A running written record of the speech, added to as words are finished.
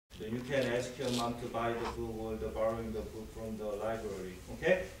Then you can ask your mom to buy the book or borrowing the book from the library.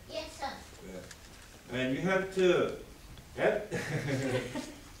 Okay? Yes, sir. Yeah. And you have to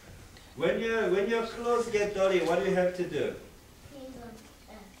when your clothes get dirty, what do you have to do? Clean them.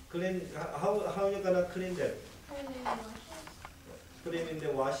 Clean. How you gonna clean them? Put them in the washes. Put it in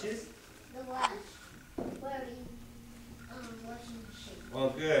the washes. The wash. Where in washing machine. Oh,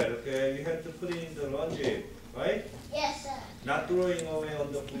 good. Okay, you have to put it in the laundry, right? Yes, sir. Not throwing away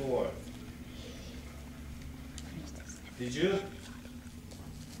on the floor. Did you?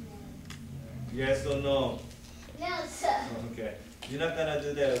 Yes or no? No, sir. Okay. You're not gonna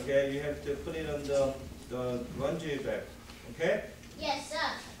do that, okay? You have to put it on the laundry bag, okay? Yes,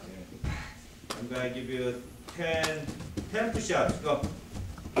 sir. Okay. I'm gonna give you 10 push-ups. Go.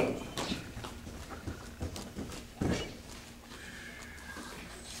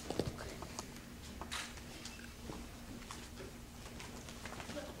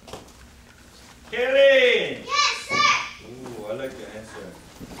 Kaylin! Yes, sir. Ooh, I like the answer.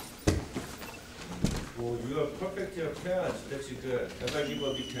 Oh, you are perfect to your parents. That's good. Everybody give a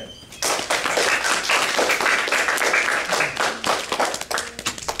big hand.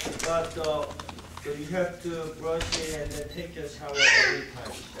 But so you have to brush it and then take your shower every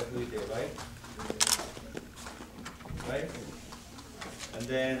time, every day, right? Right? And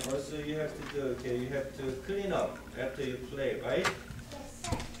then also you have to do, okay, you have to clean up after you play, right? Yes,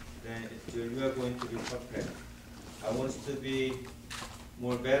 sir. Then you are going to be perfect. I want you to be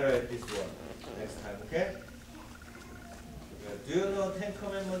more better at this one next time, okay? Do you know 10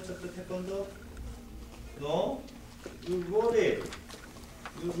 commandments of the Taekwondo? No? You wrote it.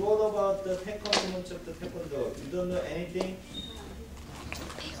 You wrote about the 10 commandments of the Taekwondo. You don't know anything?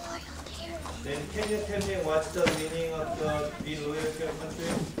 Then can you tell me what's the meaning of the be loyal to your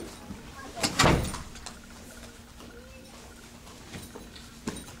country?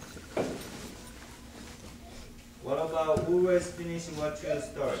 What about always finish what you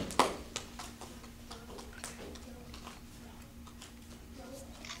start?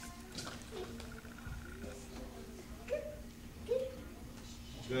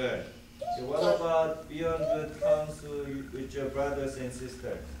 Good. So what about be on good terms with your brothers and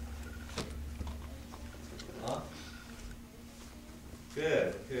sisters? Huh?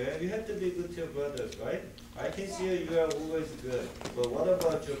 Good, good. You have to be good to your brothers, right? I can see you are always good. But what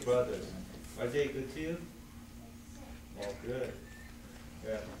about your brothers? Are they good to you? Oh, good.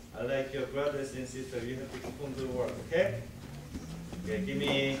 Yeah. I like your brothers and sisters. You have to keep on good work, okay? Okay, give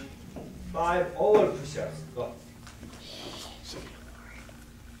me 5 over push-ups. Go.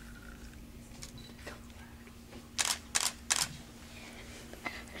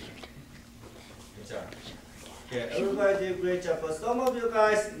 Good job. Okay, everybody did a great job. But some of you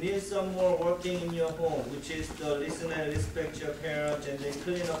guys need some more working in your home, which is to listen and respect your parents and then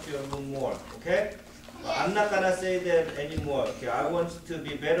clean up your room more, okay? I'm not gonna say that anymore. Okay, I want you to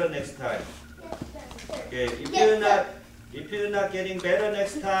be better next time. Okay, if you're not getting better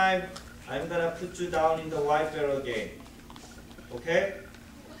next time, I'm gonna put you down in the white barrel game. Okay?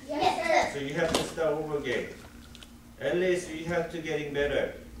 Yes, sir. So you have to start over again. At least you have to getting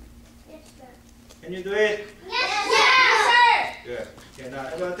better. Yes, sir. Can you do it? Yes, sir. Good. Okay, now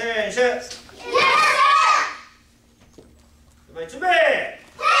everybody attention. Yes, sir. everybody 준비.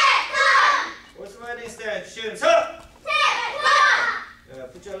 Horse riding stand. 준서.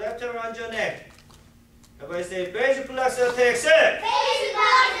 Put your left arm around your neck. Everybody say basic blocks of text. Basic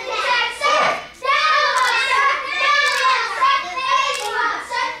blocks of text.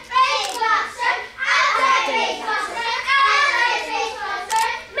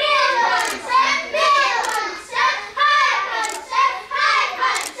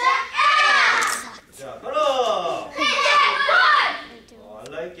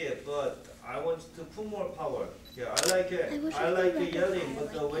 Put more power. Yeah, I like it. I like the yelling,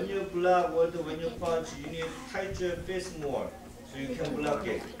 but when you block or when you punch, you need to tight your fist more so you can block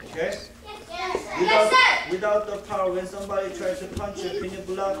it. Okay? Without the power, when somebody tries to punch you, can you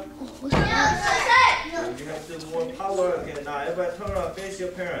block? No, sir. So you have to more power. Okay, now everybody turn around, face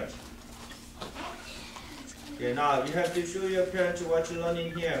your parents. Okay, now you have to show your parents what you learn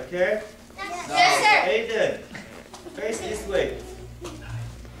in here. Okay? Now, Aiden, face this way.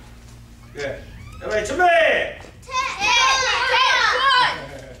 Good. Everybody, 준비!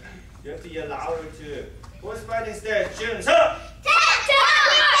 You have to yell louder too. Horse riding stance, 준서!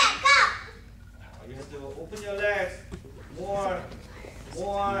 You have to open your legs. More.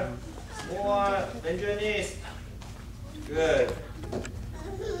 Bend your knees. Good.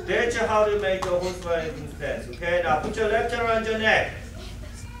 That's how to make the horse riding stance. Okay, now put your left hand around your neck.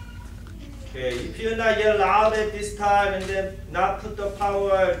 Okay, if you not yell loud at this time and then not put the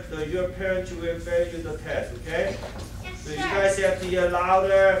power, your parents will fail you the test, okay? Yes, So you guys have to yell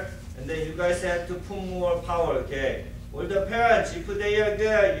louder and then you guys have to put more power, okay? All the parents, if they are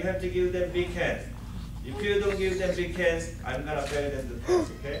good, you have to give them big hands. If you don't give them big hands, I'm gonna fail them the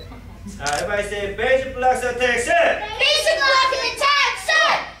test, okay? Now everybody say, basic blocks attack, sir! Basic block and attack, sir!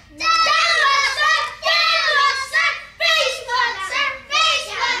 Down block, sir! Down block, sir! Base block, sir!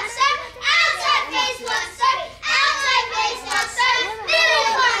 Base block, sir! Outside base block, sir! Outside base block, sir!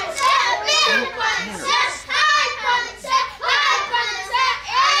 Middle block, sir! Middle block, sir! High block, sir! High block, sir!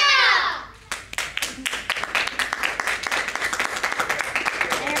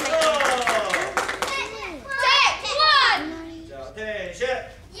 Take one! So, attention!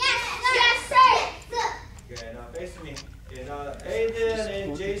 Yes, sir! Okay, now face me. Okay, now Aiden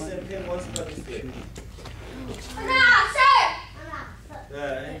and Jason take one spot this way. Sir!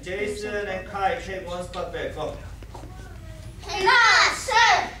 And Jason and Kai take one spot back. Go.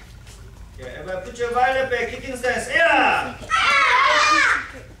 Sir! Okay, everybody put your violet back, kicking stance. Yeah!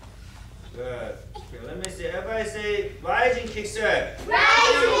 Good. Okay, let me see. Everybody say rising kick, sir.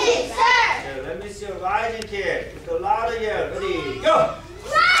 Rising, sir! Okay, let me see a rising kick. With a louder yell. Ready, go!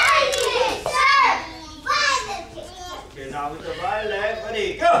 Rising, sir! Okay, now with the right leg.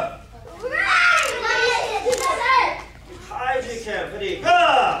 Ready, go! Rising, sir! High as you can. Ready, go!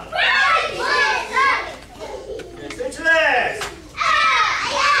 Rising, sir! Okay, switch legs.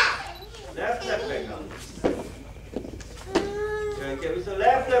 Left leg back now. Okay, with the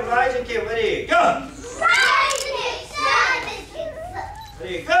left leg rising kick. Ready, go! Rising, sir!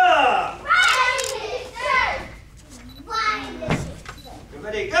 Ready, go! Rising, sir!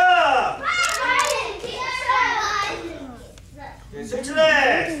 Ready, go! Rising, sir! Okay, switch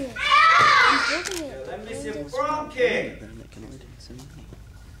legs. Okay, let me see front kick.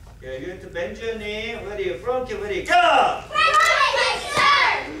 Okay, you have to bend your knee. Ready, front kick. Ready, go! Rising,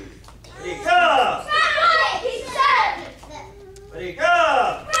 sir! Ready, go! Rising, sir! Ready, go!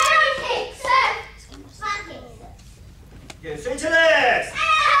 Rising, sir! Okay, switch legs.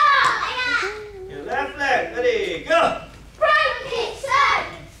 Okay, left leg. Ready, go! Rising, sir!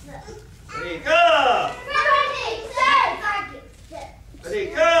 Ready, go! Rising, sir! Ready,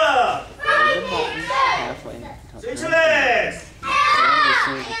 go! Rising, sir! Switch legs.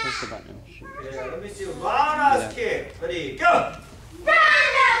 Push the button. Okay, let me see roundhouse kick. Ready, go!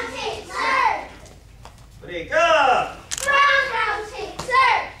 Roundhouse kick, sir! Ready, go! Roundhouse kick,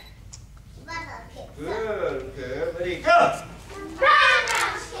 sir! Good, good. Ready, go!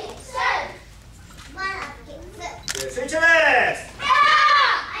 Roundhouse kick, sir! Okay, switch legs.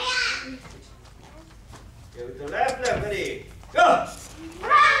 Okay, with the left leg. Ready, go!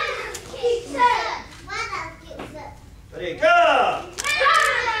 Roundhouse kick, sir! Ready, go!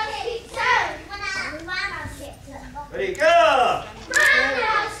 Roundhouse kick, sir! Ready, go!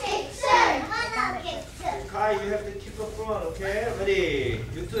 Roundhouse kick, sir! Kai, you have to keep it front, okay? Ready?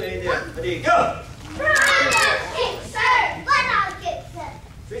 You two, Aiden. Ready, go! Roundhouse kick, sir!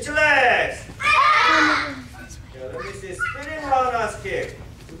 Switch legs. Okay, let me see. Spinning roundhouse kick.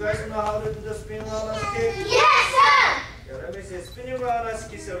 You guys know how to do the spinning roundhouse kick? Yes, sir! Okay, let me see. Spinning roundhouse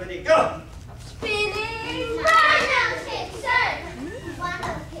kick. So ready, go! Spinning roundhouse kick, sir!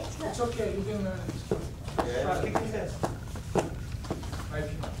 It's okay, you can Okay, now kicking stance. wipe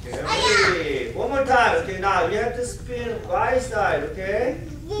Okay, ready? One more time. Okay, now you have to spin right side, okay?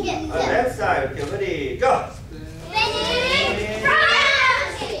 Left side. Okay, ready, go! Spinning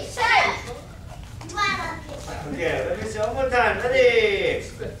roundhouse kick, sir! Okay, let me see one more time. Ready?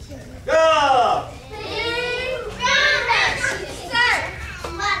 Go! Spinning roundhouse kick, sir!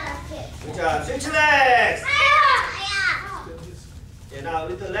 Good job. Switch legs. Okay, now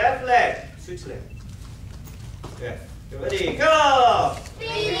with the left leg, switch leg. Okay, ready, go!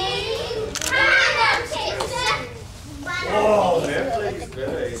 Spinning roundhouse kick, sir! Oh, left leg is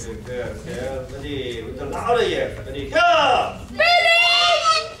better. Is it good? Okay, ready, with the louder yell. Ready, go!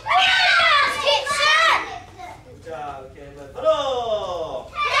 Spinning roundhouse kick, sir! Good job. Okay, but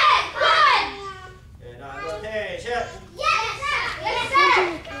follow. Take one! Okay, now attention. Yes, sir! Yes, sir!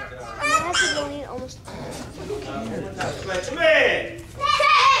 Good job. Almost. One more time. Everybody, 준비.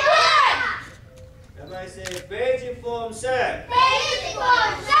 Take one! Everybody say basic form set. Basic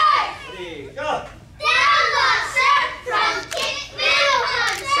form, sir! Ready, go! Down block, sir! Front kick, middle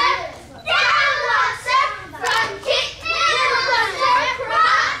block, sir! Down block, sir! Front kick, middle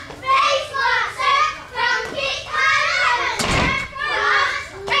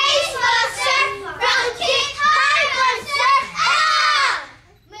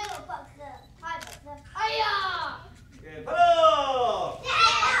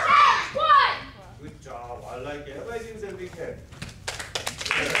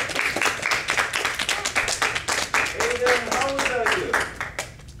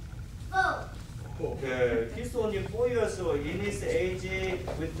also in his age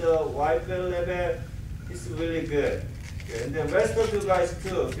with the white belt level, it's really good. Okay, and the rest of you guys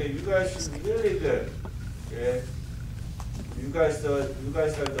too. Okay, you guys is really good. Okay, you guys are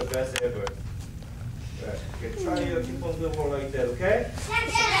the best ever. Okay, try to keep on doing more like that. Okay.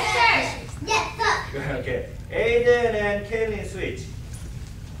 Yes, sir. Yes, sir. Okay, Aiden and Kaylin switch.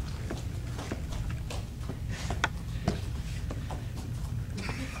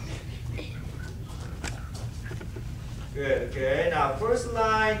 Good, okay. Now first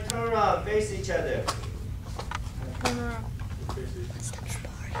line, turn around, face each other.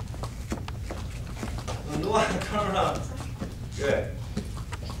 Noah, turn around. Good.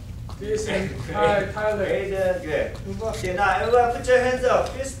 This and Tyler. Aiden, good. Okay, now everyone put your hands up.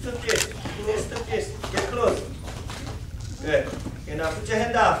 Fist to fist. Fist to fist. Get close. Good. Okay, now put your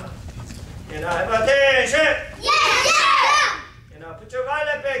hand down. Okay, now everyone attention. Yes, Okay, now put your right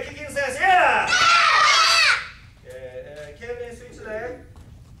leg back, kicking stance. Yeah. Kevin, switch leg.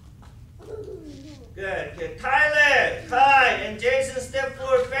 Good. Okay, Tyler, Kai, and Jason step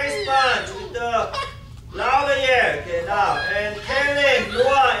forward, face punch with the louder yeah. Okay, now and Kaylin,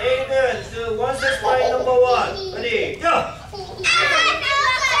 Noah, Aiden, do one set fight number 1. Ready, go.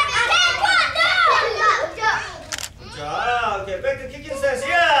 Good job. Okay, back to kicking stance.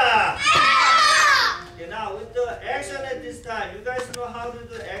 Yeah. Okay, now with the action at this time, you guys know how to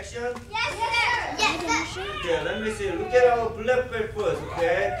do action? Yes, sir. Yes, sir. Okay, let me see. Look at our black belt first.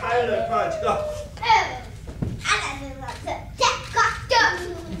 Okay, Tyler, punch, go.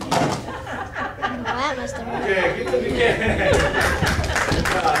 That must have hurt. Okay, keep the beginning.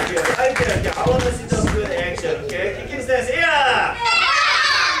 Okay, I want to see the good action. Okay, kicking stance. Yeah.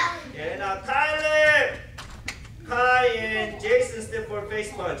 Okay, now Tyler, Kai, and Jason step for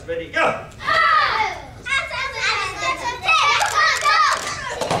face punch. Ready, go.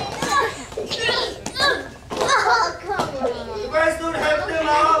 You guys don't help them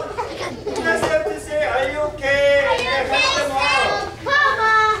out. You guys have to say, are you okay? And help them out.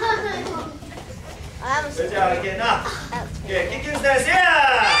 Good job. Okay, now. Okay, kicking stance.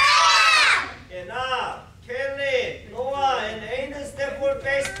 Yeah. Okay, now. Kaylin, Noah, and Aiden step for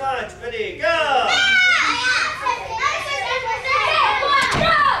face punch. Ready, go.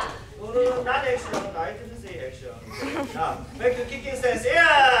 No, not action. I didn't say action. Now, back to kicking stance.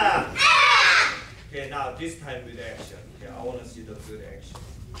 Yeah. Okay, now this time with action. Okay, I want to see the good action.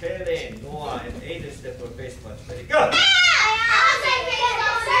 Kaylin, Noah, and Aiden step for face punch. Ready, go.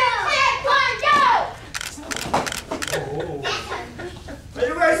 Oh. Are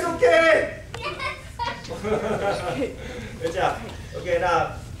you guys okay? Good job. Okay,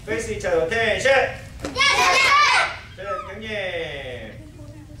 now face each other. Attention. 경례.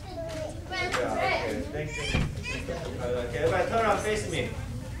 Okay, thank you. Okay, everybody turn around, face me.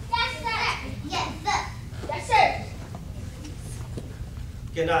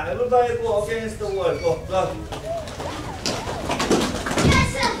 Okay, now everybody go against the wall. Go, go.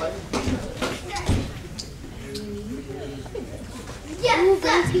 Ooh,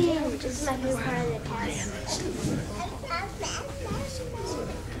 baby. This is my favorite part of the class.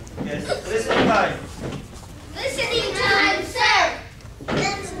 Yes, listen time. Listening time, sir.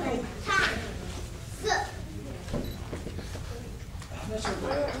 Listening time, sir. I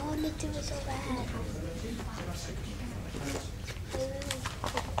want to do it so bad.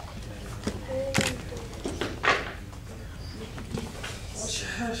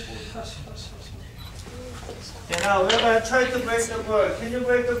 Okay, now we're going to try to break the board. Can you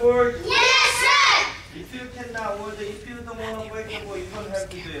break the board? Yes, sir. If you cannot, or if you don't want to break the board, you don't have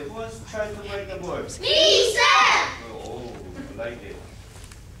to do it. Who wants to try to break the board? Me, sir. Oh, I like it.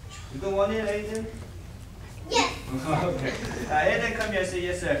 You don't want it, Aiden? Yes. Okay. Aiden, come here. Say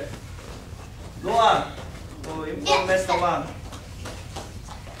yes, sir. Noah, go inform Master Wang.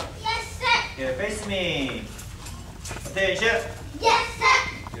 Yes, sir. Okay, face me. Attention. Yes, sir.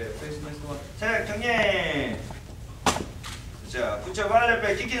 Okay, face Master Wang. 자, 경례. 자, put your right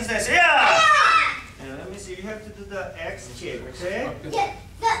back, kicking stance. Yeah. Yeah, let me see. You have to do the X kick, okay? Yes,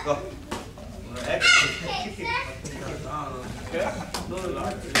 sir. Go. X kick. Kick it. Okay? No, you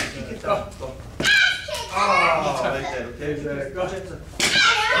have to kick it down. Go. Ah, like that. Okay. Go. Okay.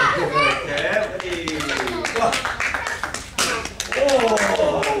 Ready. Go.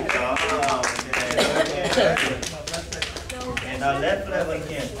 Oh, good job. Okay. And now left leg on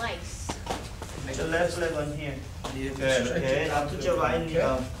here. Make the left leg on here. Good. Okay. Now put your right knee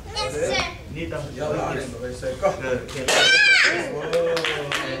down. Yes, sir. Knee down. Good. Okay. Oh,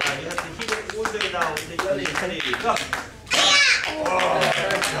 okay. Now you have to hit it all the way down with the belly. Ready. Go. Oh,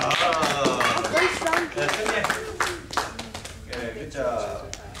 good job. Good. Come here. Okay. Good job.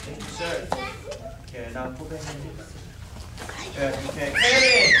 Thank you, sir. Okay. Now put back in here. Good. Okay.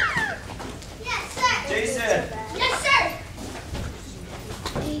 Kevin. Yes, sir. Jason. Yes, sir.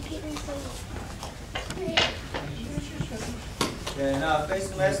 Okay. Now face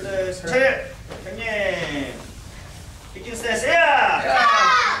masters. Check. 형님. Picking says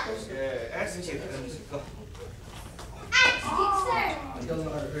yeah. Okay. X kick. Sir.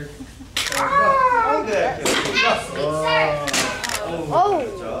 Oh, good. Oh.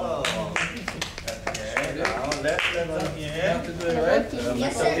 Good job. Okay. Now left leg on here. Have to do it right.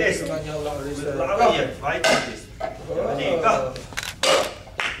 Yes, sir. This. Louder. Right on this. Ready, go. Good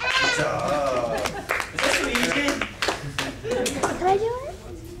job. Is that so easy? Can I do it?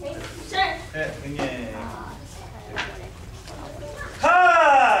 Sir. 네, 형님.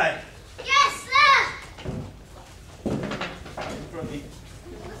 Hi. Yes, sir. From me.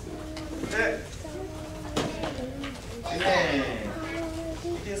 네. 형님.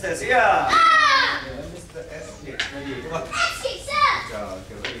 Picking says yeah. Mr. S. Ready, come on. Kick, sir. 자,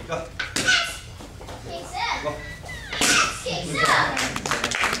 okay, ready, go. Kick, sir. Go. Kick, sir.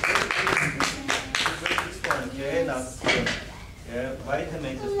 This one, okay, now. Yeah, right hand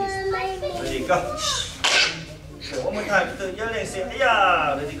make this. Ready, go. Okay, one more time. The yelling say,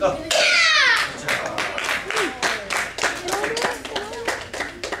 yeah. Ready, go. Good job.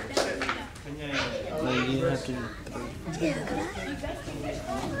 You have to.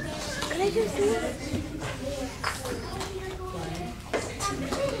 Can I just do it?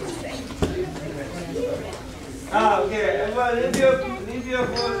 Okay, everybody leave your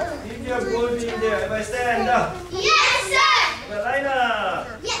ball in there. Everybody stand up. Yes, sir. Everybody line up.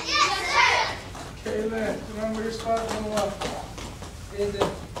 Yes, sir. Kaylin, remember your spot on the left. Aiden,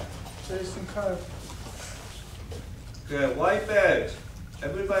 Jason, Kyle. Okay, white belt.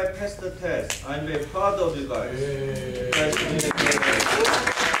 Everybody pass the test. I'm very proud of you guys. You guys did it great.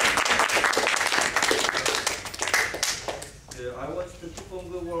 I want you to keep on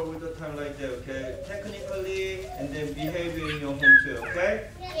good work all the time like that, okay? Technically, and then behavior in your home too, okay?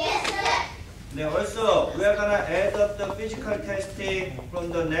 Yes, sir. Then also, we are gonna add up the physical testing from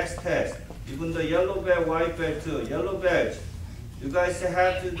the next test. Even the yellow belt, white belt too. Yellow belt, you guys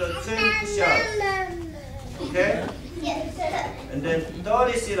have to do 20 push-ups, okay? Yes, sir. And then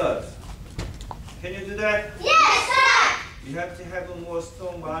 30 sit-ups. Can you do that? Yes, sir. You have to have a more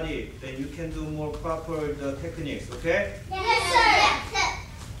strong body. Then you can do more proper techniques, okay? Yes, sir. Yes, sir.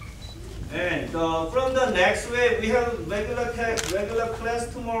 And from the next week, we have regular class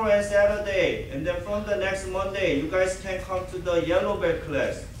tomorrow and Saturday. And then from the next Monday, you guys can come to the yellow belt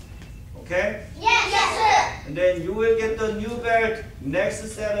class. Okay? Yes, sir. And then you will get the new belt next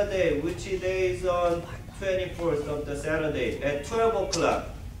Saturday, which day is on 24th of the Saturday at 12 o'clock.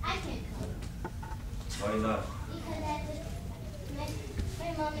 I can't come Why not? because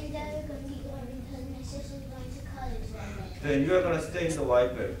my mom and dad are going to be going because my sister's going to college that day. Then you are gonna stay in the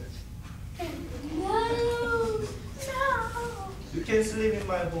white belt. No. You can sleep in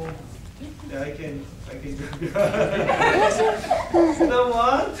my home. Yeah, I can you don't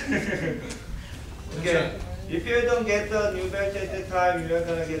want? Okay. If you don't get the new belt at the time, you are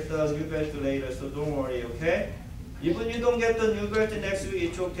gonna get the new belt later, so don't worry, okay? Even you don't get the new belt next week,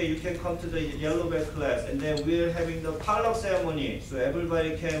 it's okay. You can come to the yellow belt class, and then we're having the potluck ceremony, so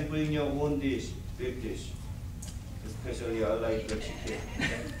everybody can bring your own dish, big dish. Especially I like the chicken.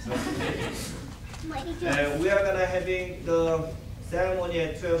 And we are gonna having the ceremony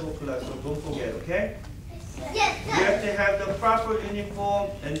at 12 o'clock, so don't forget, okay? Yes, You sir. have to have the proper uniform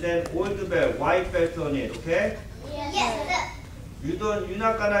and then old belt, white belt on it, okay? Yes, sir. You're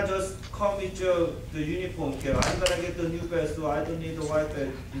not gonna just come with the uniform, okay? I'm gonna get the new belt, so I don't need the white belt.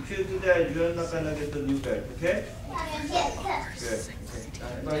 If you do that, you're not gonna get the new belt, okay? Yes, sir. Good.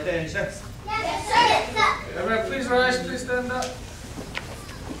 Everybody attention. Yes, sir. Yes, sir. Everybody, please rise, please stand up.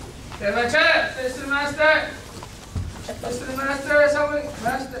 Everybody, check. Face to the master. Face to the master. Someone,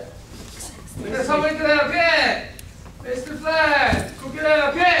 master. Someone to the okay. Face to the flag. Cookie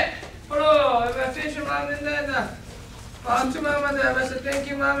okay. Follow. Everybody, finish your mom in there. Bow to mom and dad. Everybody, say thank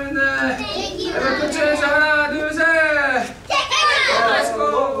you, mom and dad. Thank you, Everybody, put your hands up. 하나, 둘, 셋. Let's go.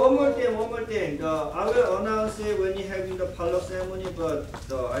 One more thing. I will announce it when you're having the potluck ceremony, but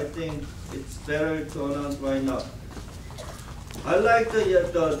I think it's better to announce right now. I like their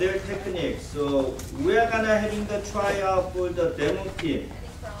technique, so we are gonna having the tryout for the demo team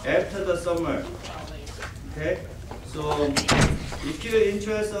after the summer. Okay, so if you're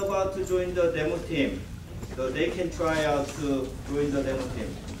interested about to join the demo team, so they can try out to join the demo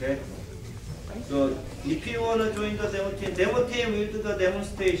team. Okay, so if you wanna join the demo team will do the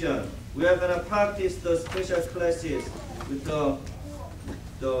demonstration. We are gonna practice the special classes with the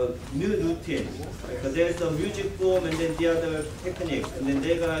the new routine. Like there's the music form and then the other techniques, and then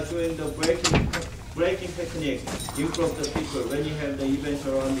they're gonna showing the breaking techniques in front of the people when you have the events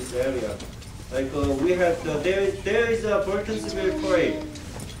around this area. Like we have there is a Burtonsville parade.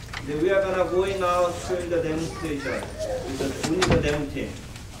 Then we are gonna going out showing the demonstration with only the demo team.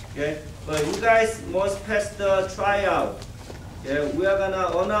 Okay, but you guys must pass the tryout. Yeah, we are gonna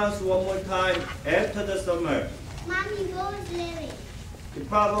announce one more time after the summer. Mommy, go with Larry.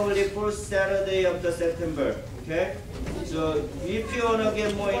 Probably first Saturday of the September. Okay, so if you wanna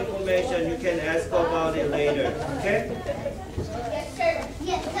get more information, you can ask about it later. Okay. Yes, sir.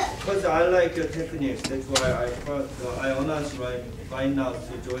 Yes, sir. Because I like your techniques, that's why I announced right now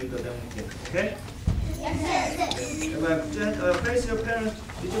to join the demo team. Okay? Yes, sir. Face your parents.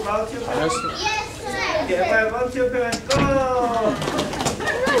 Did you bow to your parents? Yes, sir. Okay, everybody bow to your parents. Go!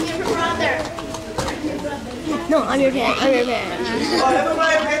 Your brother. No, I'm your parent. I'm your parent. Oh,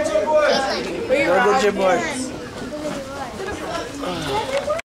 everybody get your boards. Go get your boards.